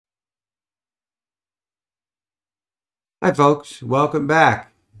Hi folks, welcome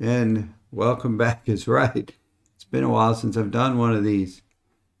back. And welcome back is right. It's been a while since I've done one of these.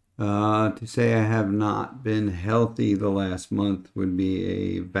 To say I have not been healthy the last month would be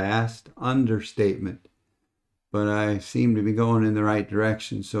a vast understatement. But I seem to be going in the right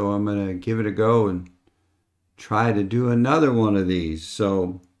direction, so I'm going to give it a go and try to do another one of these.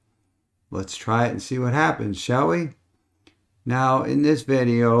 So let's try it and see what happens, shall we? Now in this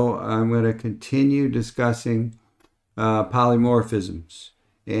video, I'm going to continue discussing polymorphisms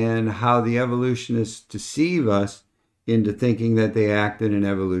and how the evolutionists deceive us into thinking that they act in an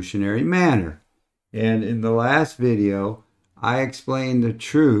evolutionary manner. And in the last video, I explained the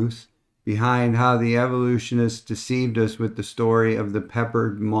truth behind how the evolutionists deceived us with the story of the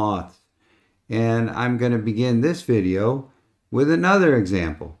peppered moth. And I'm going to begin this video with another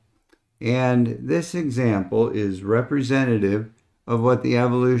example. And this example is representative of what the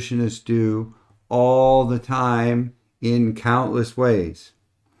evolutionists do all the time in countless ways.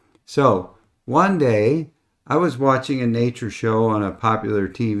 So, one day, I was watching a nature show on a popular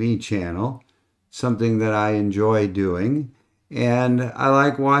TV channel, something that I enjoy doing, and I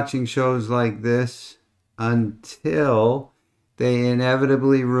like watching shows like this until they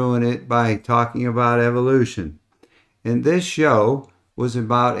inevitably ruin it by talking about evolution. And this show was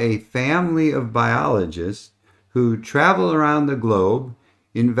about a family of biologists who travel around the globe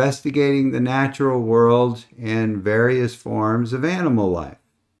investigating the natural world and various forms of animal life.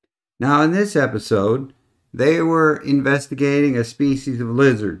 Now in this episode, they were investigating a species of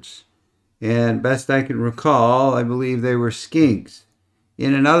lizards, and best I can recall, I believe they were skinks,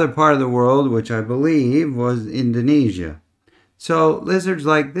 in another part of the world, which I believe was Indonesia. So lizards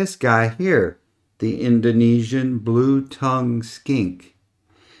like this guy here, the Indonesian blue-tongued skink.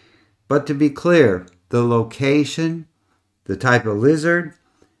 But to be clear, the location, the type of lizard,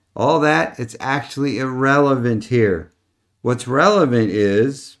 all that, it's actually irrelevant here. What's relevant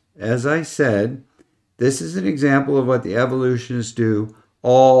is, as I said, this is an example of what the evolutionists do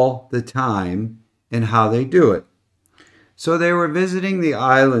all the time and how they do it. So they were visiting the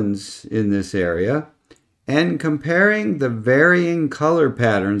islands in this area and comparing the varying color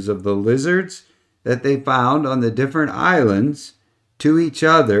patterns of the lizards that they found on the different islands to each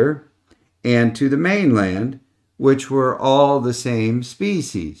other and to the mainland, which were all the same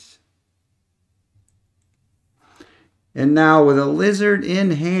species. And now with a lizard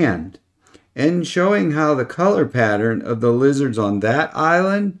in hand, and showing how the color pattern of the lizards on that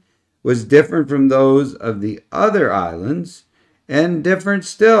island was different from those of the other islands, and different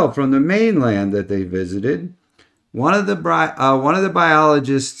still from the mainland that they visited, one of the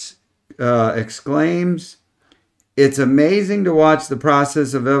biologists exclaims, "It's amazing to watch the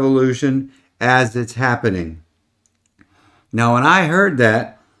process of evolution as it's happening." Now, when I heard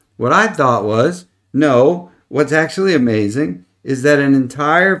that, what I thought was, no, what's actually amazing is that an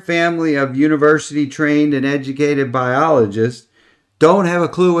entire family of university-trained and educated biologists don't have a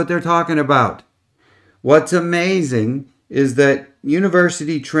clue what they're talking about. What's amazing is that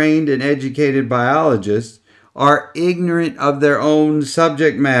university-trained and educated biologists are ignorant of their own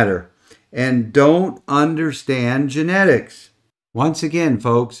subject matter and don't understand genetics. Once again,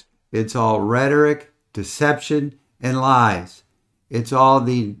 folks, it's all rhetoric, deception, and lies. It's all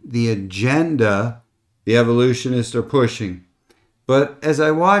the agenda the evolutionists are pushing. But as I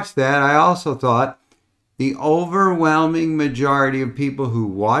watched that, I also thought the overwhelming majority of people who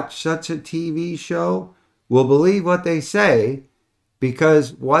watch such a TV show will believe what they say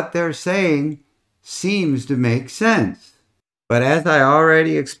because what they're saying seems to make sense. But as I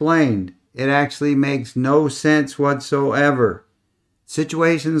already explained, it actually makes no sense whatsoever.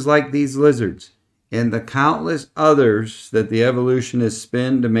 Situations like these lizards and the countless others that the evolutionists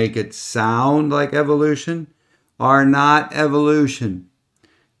spin to make it sound like evolution are not evolution.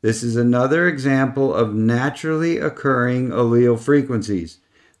 This is another example of naturally occurring allele frequencies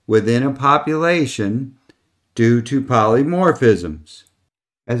within a population due to polymorphisms.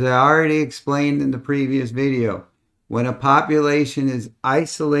 As I already explained in the previous video, when a population is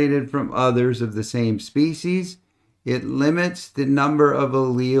isolated from others of the same species, it limits the number of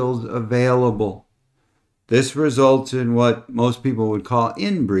alleles available. This results in what most people would call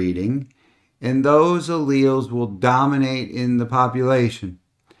inbreeding, and those alleles will dominate in the population.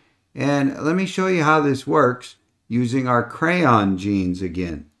 And let me show you how this works using our crayon genes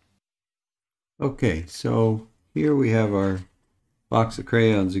again. Okay, so here we have our box of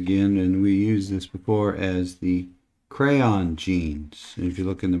crayons again, and we used this before as the crayon genes. And if you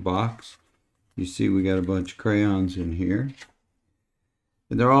look in the box, you see we got a bunch of crayons in here.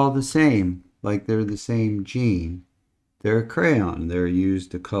 And they're all the same, like they're the same gene. They're a crayon. They're used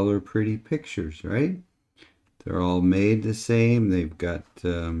to color pretty pictures, right? They're all made the same. They've got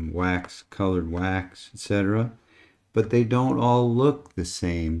wax, colored wax, etc. But they don't all look the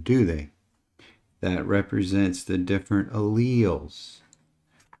same, do they? That represents the different alleles.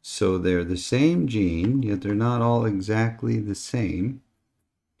 So they're the same gene, yet they're not all exactly the same.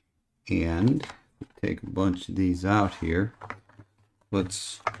 And take a bunch of these out here.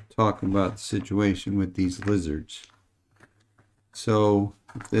 Let's talk about the situation with these lizards. So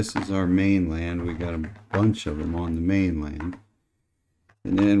if this is our mainland, we got a bunch of them on the mainland.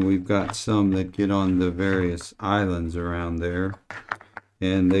 And then we've got some that get on the various islands around there.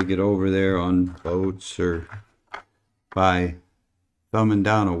 And they get over there on boats or by thumbing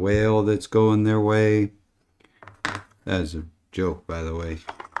down a whale that's going their way. That's a joke, by the way.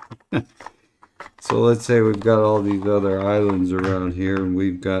 So let's say we've got all these other islands around here, and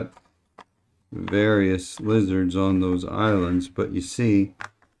we've got various lizards on those islands. But you see,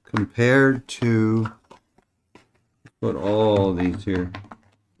 compared to, put all these here,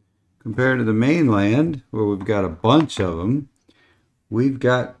 compared to the mainland, where we've got a bunch of them, we've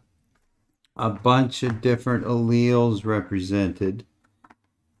got a bunch of different alleles represented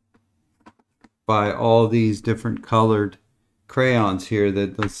by all these different colored crayons here.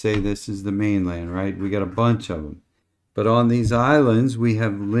 That, let's say this is the mainland, right? We got a bunch of them. But on these islands, we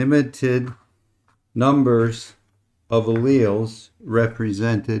have limited numbers of alleles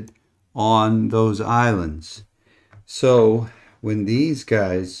represented on those islands. So when these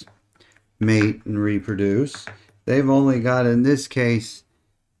guys mate and reproduce, they've only got, in this case,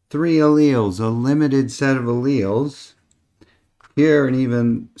 3 alleles, a limited set of alleles. Here, an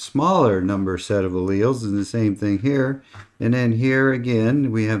even smaller number set of alleles, and the same thing here. And then here again,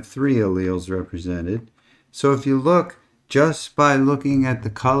 we have 3 alleles represented. So if you look just by looking at the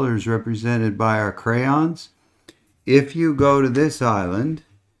colors represented by our crayons, if you go to this island,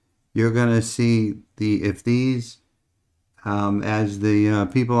 you're going to see if these, as the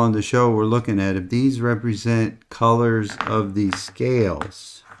people on the show were looking at, if these represent colors of the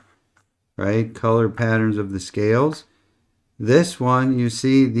scales, right? Color patterns of the scales. This one, you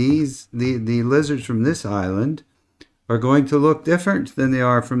see the lizards from this island are going to look different than they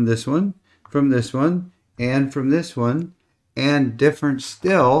are from this one, and from this one, and different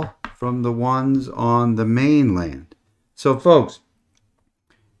still from the ones on the mainland. So folks,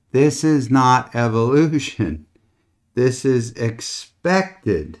 this is not evolution. This is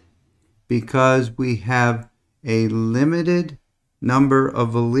expected because we have a limited number of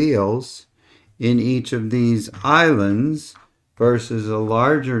alleles in each of these islands versus a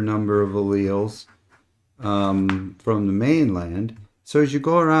larger number of alleles from the mainland. So as you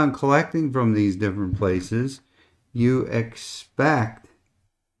go around collecting from these different places, you expect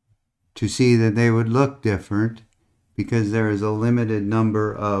to see that they would look different because there is a limited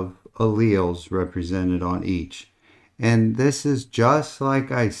number of alleles represented on each. And this is just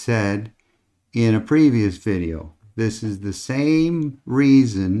like I said in a previous video. This is the same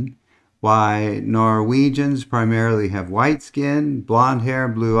reason why Norwegians primarily have white skin, blonde hair,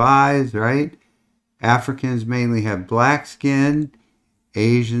 blue eyes, right? Africans mainly have black skin.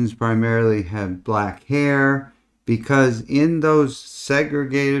 Asians primarily have black hair, because in those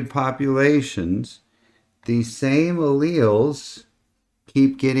segregated populations, the same alleles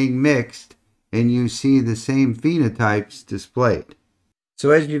keep getting mixed and you see the same phenotypes displayed. So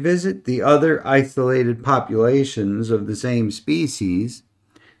as you visit the other isolated populations of the same species,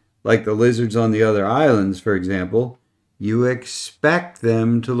 like the lizards on the other islands, for example, you expect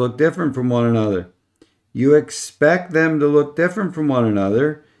them to look different from one another. You expect them to look different from one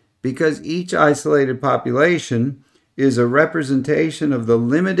another because each isolated population is a representation of the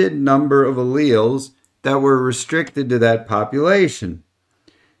limited number of alleles that were restricted to that population.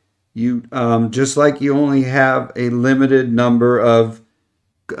 You just like you only have a limited number of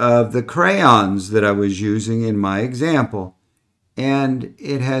the crayons that I was using in my example. And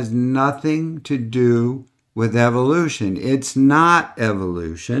it has nothing to do with evolution. It's not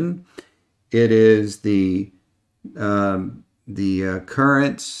evolution. It is the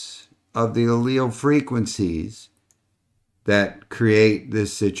currents of the allele frequencies that create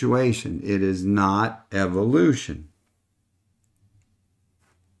this situation. It is not evolution.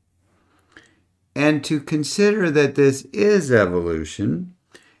 And to consider that this is evolution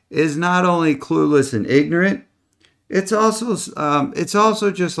is not only clueless and ignorant, it's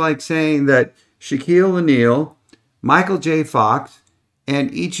also just like saying that Shaquille O'Neal, Michael J. Fox,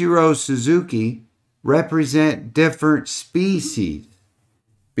 and Ichiro Suzuki represent different species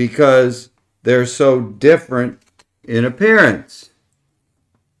because they're so different in appearance.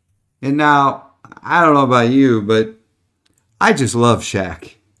 And now, I don't know about you, but I just love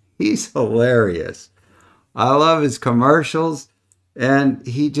Shaq. He's hilarious. I love his commercials, and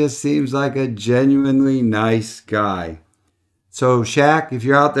he just seems like a genuinely nice guy. So, Shaq, if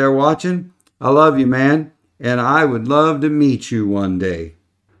you're out there watching, I love you, man, and I would love to meet you one day.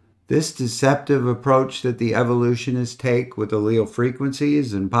 This deceptive approach that the evolutionists take with allele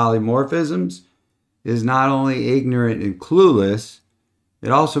frequencies and polymorphisms is not only ignorant and clueless,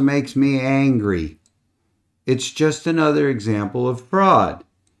 it also makes me angry. It's just another example of fraud.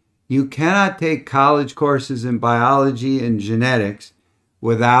 You cannot take college courses in biology and genetics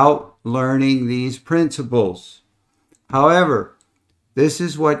without learning these principles. However, this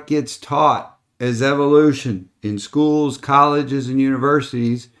is what gets taught as evolution in schools, colleges, and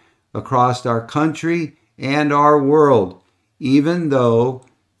universities across our country and our world, even though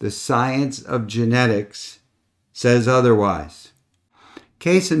the science of genetics says otherwise.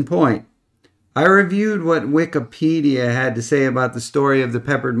 Case in point, I reviewed what Wikipedia had to say about the story of the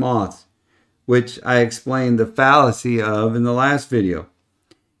peppered moths, which I explained the fallacy of in the last video.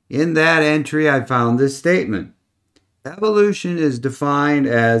 In that entry, I found this statement. Evolution is defined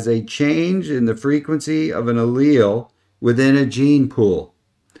as a change in the frequency of an allele within a gene pool.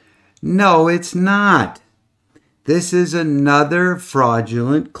 No, it's not. This is another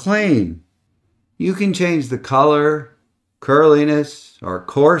fraudulent claim. You can change the color, curliness, or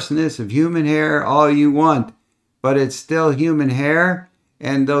coarseness of human hair all you want, but it's still human hair,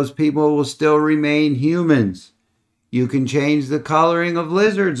 and those people will still remain humans. You can change the coloring of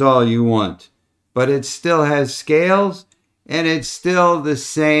lizards all you want, but it still has scales, and it's still the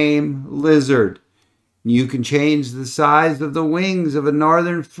same lizard. You can change the size of the wings of a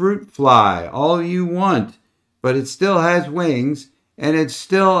northern fruit fly all you want, but it still has wings, and it's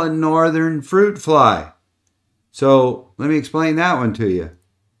still a northern fruit fly. So let me explain that one to you.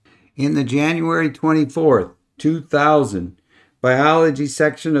 In the January 24th, 2000 biology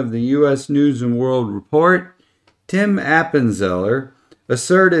section of the U.S. News and World Report, Tim Appenzeller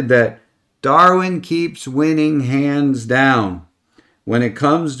asserted that Darwin keeps winning hands down when it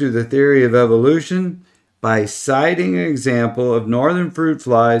comes to the theory of evolution by citing an example of northern fruit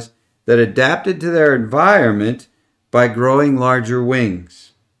flies that adapted to their environment by growing larger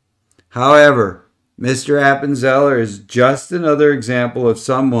wings. However, Mr. Appenzeller is just another example of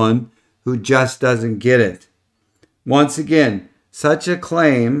someone who just doesn't get it. Once again, such a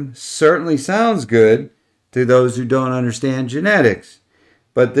claim certainly sounds good to those who don't understand genetics,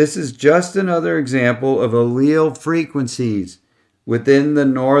 but this is just another example of allele frequencies within the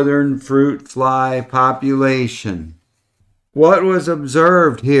northern fruit fly population. What was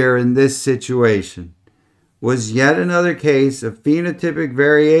observed here in this situation was yet another case of phenotypic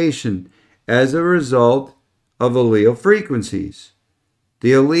variation as a result of allele frequencies.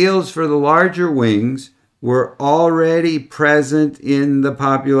 The alleles for the larger wings were already present in the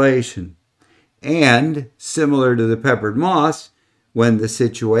population, and similar to the peppered moths, when the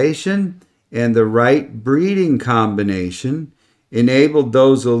situation and the right breeding combination enabled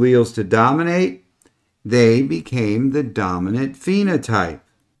those alleles to dominate, they became the dominant phenotype.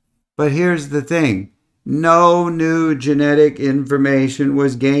 But here's the thing, no new genetic information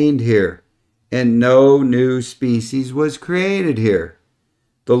was gained here, and no new species was created here.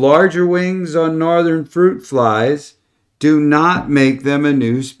 The larger wings on northern fruit flies do not make them a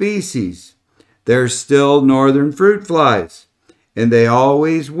new species. They're still northern fruit flies, and they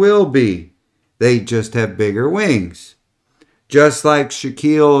always will be. They just have bigger wings. Just like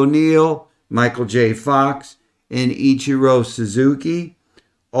Shaquille O'Neal, Michael J. Fox, and Ichiro Suzuki,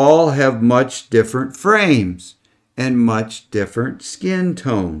 all have much different frames and much different skin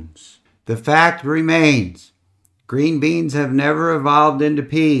tones. The fact remains, green beans have never evolved into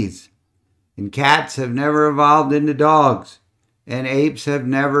peas, and cats have never evolved into dogs, and apes have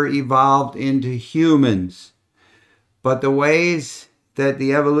never evolved into humans. But the ways that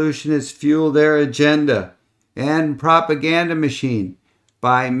the evolutionists fuel their agenda and propaganda machine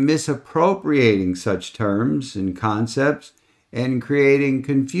by misappropriating such terms and concepts and creating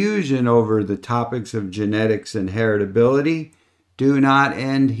confusion over the topics of genetics and heritability do not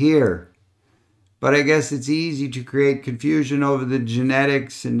end here. But I guess it's easy to create confusion over the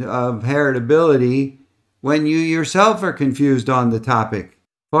genetics and of heritability when you yourself are confused on the topic.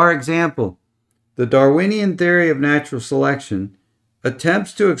 For example, the Darwinian theory of natural selection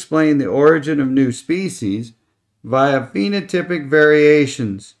attempts to explain the origin of new species via phenotypic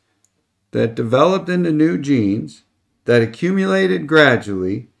variations that developed into new genes that accumulated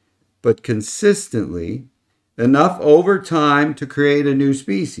gradually but consistently enough over time to create a new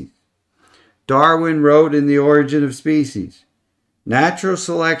species. Darwin wrote in The Origin of Species, "Natural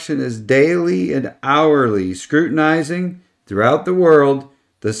selection is daily and hourly scrutinizing throughout the world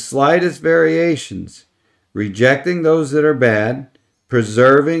the slightest variations, rejecting those that are bad,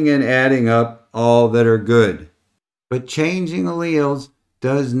 preserving and adding up all that are good. But changing alleles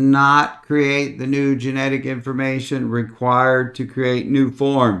does not create the new genetic information required to create new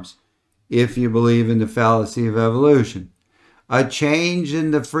forms, if you believe in the fallacy of evolution. A change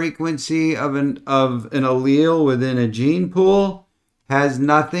in the frequency of an allele within a gene pool has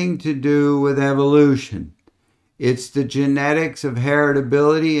nothing to do with evolution. It's the genetics of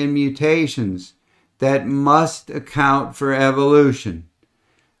heritability and mutations that must account for evolution.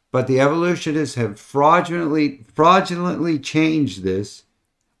 But the evolutionists have fraudulently changed this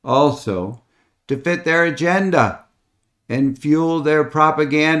also to fit their agenda and fuel their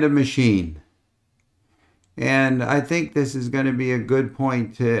propaganda machine. And I think this is going to be a good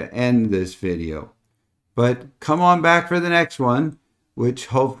point to end this video. But come on back for the next one, which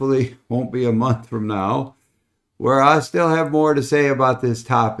hopefully won't be a month from now, where I still have more to say about this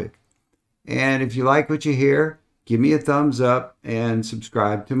topic. And if you like what you hear, give me a thumbs up and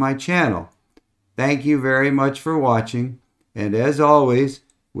subscribe to my channel. Thank you very much for watching. And as always,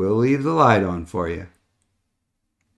 we'll leave the light on for you.